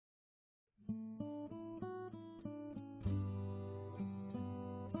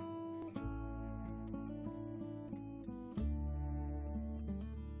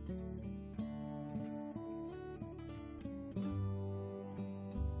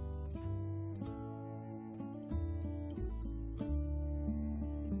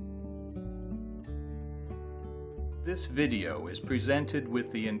This video is presented with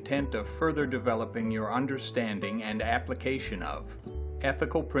the intent of further developing your understanding and application of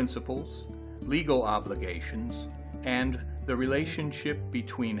ethical principles, legal obligations, and the relationship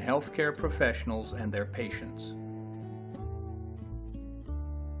between healthcare professionals and their patients.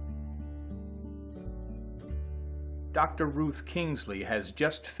 Dr. Ruth Kingsley has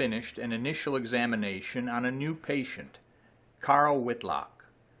just finished an initial examination on a new patient, Carl Whitlock.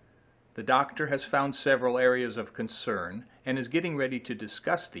 The doctor has found several areas of concern and is getting ready to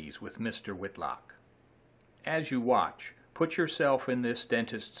discuss these with Mr. Whitlock. As you watch, put yourself in this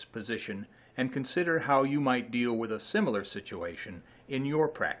dentist's position and consider how you might deal with a similar situation in your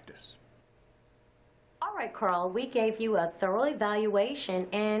practice. All right, Carl, we gave you a thorough evaluation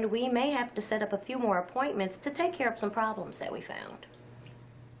and we may have to set up a few more appointments to take care of some problems that we found.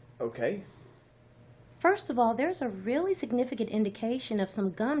 Okay. First of all, there's a really significant indication of some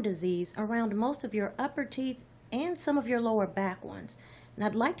gum disease around most of your upper teeth and some of your lower back ones. And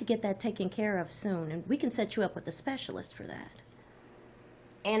I'd like to get that taken care of soon, and we can set you up with a specialist for that.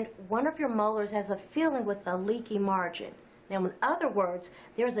 And one of your molars has a filling with a leaky margin. Now, in other words,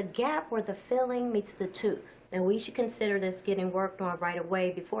 there's a gap where the filling meets the tooth. Now, we should consider this getting worked on right away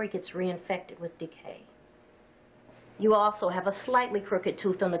before it gets reinfected with decay. You also have a slightly crooked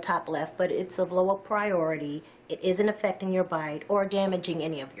tooth on the top left, but it's of lower priority. It isn't affecting your bite or damaging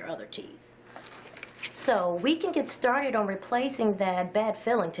any of your other teeth. So we can get started on replacing that bad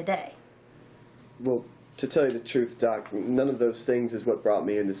filling today. Well, to tell you the truth, Doc, none of those things is what brought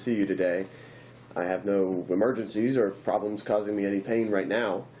me in to see you today. I have no emergencies or problems causing me any pain right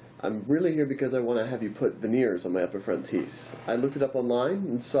now. I'm really here because I want to have you put veneers on my upper front teeth. I looked it up online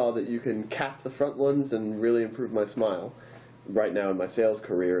and saw that you can cap the front ones and really improve my smile. Right now in my sales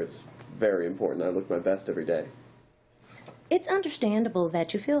career, it's very important. I look my best every day. It's understandable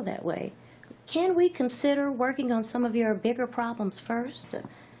that you feel that way. Can we consider working on some of your bigger problems first?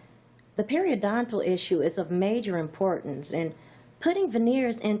 The periodontal issue is of major importance, and putting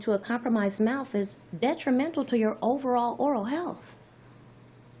veneers into a compromised mouth is detrimental to your overall oral health.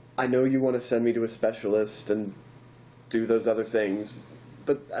 I know you want to send me to a specialist and do those other things,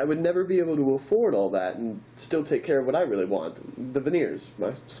 but I would never be able to afford all that and still take care of what I really want, the veneers,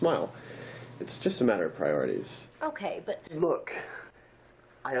 my smile. It's just a matter of priorities. Okay, but... Look,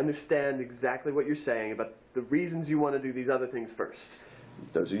 I understand exactly what you're saying about the reasons you want to do these other things first.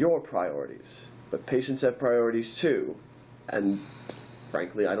 Those are your priorities, but patients have priorities too. And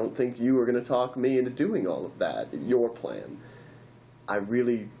frankly, I don't think you are going to talk me into doing all of that, your plan. I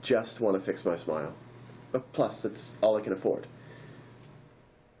really just want to fix my smile. Plus, it's all I can afford.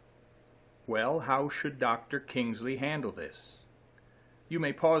 Well, how should Dr. Kingsley handle this? You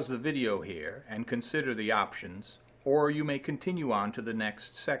may pause the video here and consider the options, or you may continue on to the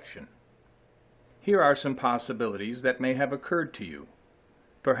next section. Here are some possibilities that may have occurred to you.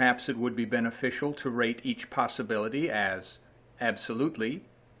 Perhaps it would be beneficial to rate each possibility as absolutely,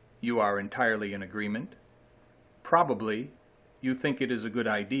 you are entirely in agreement, probably, you think it is a good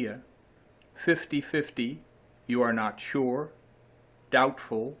idea, 50-50, you are not sure,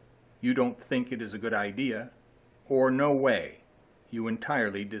 doubtful, you don't think it is a good idea, or no way, you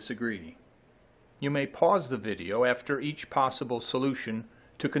entirely disagree. You may pause the video after each possible solution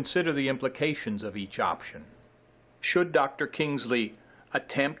to consider the implications of each option. Should Dr. Kingsley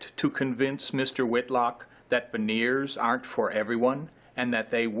attempt to convince Mr. Whitlock that veneers aren't for everyone and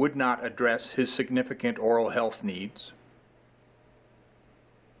that they would not address his significant oral health needs?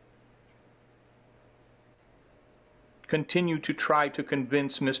 Continue to try to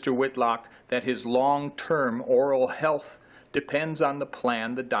convince Mr. Whitlock that his long-term oral health depends on the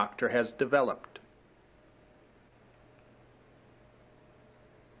plan the doctor has developed.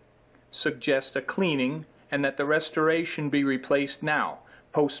 Suggest a cleaning and that the restoration be replaced now,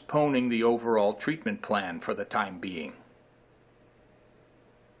 postponing the overall treatment plan for the time being.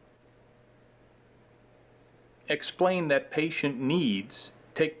 Explain that patient needs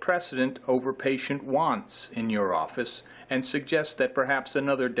take precedent over patient wants in your office and suggest that perhaps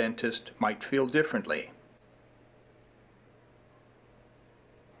another dentist might feel differently.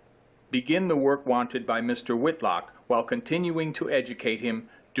 Begin the work wanted by Mr. Whitlock while continuing to educate him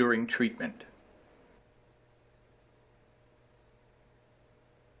during treatment.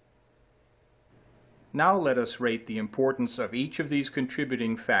 Now let us rate the importance of each of these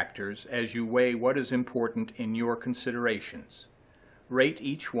contributing factors as you weigh what is important in your considerations. Rate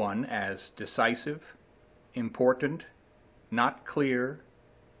each one as decisive, important, not clear,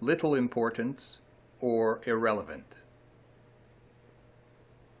 little importance, or irrelevant.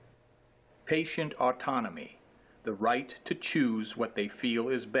 Patient autonomy, the right to choose what they feel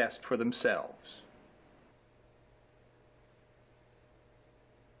is best for themselves.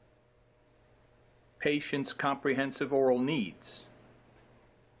 Patient's comprehensive oral needs.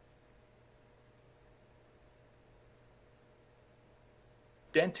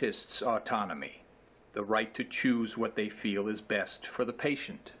 Dentist's autonomy, the right to choose what they feel is best for the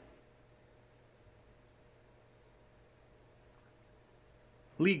patient.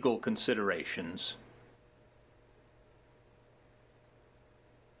 Legal considerations.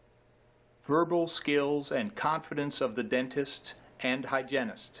 Verbal skills and confidence of the dentist and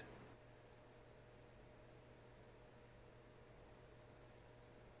hygienist.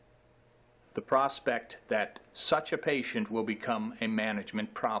 The prospect that such a patient will become a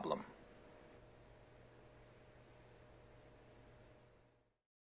management problem.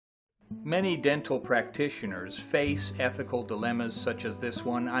 Many dental practitioners face ethical dilemmas such as this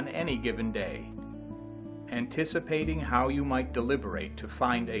one on any given day. Anticipating how you might deliberate to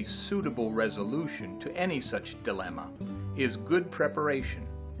find a suitable resolution to any such dilemma is good preparation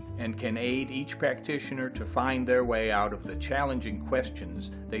and can aid each practitioner to find their way out of the challenging questions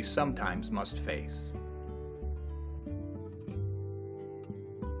they sometimes must face.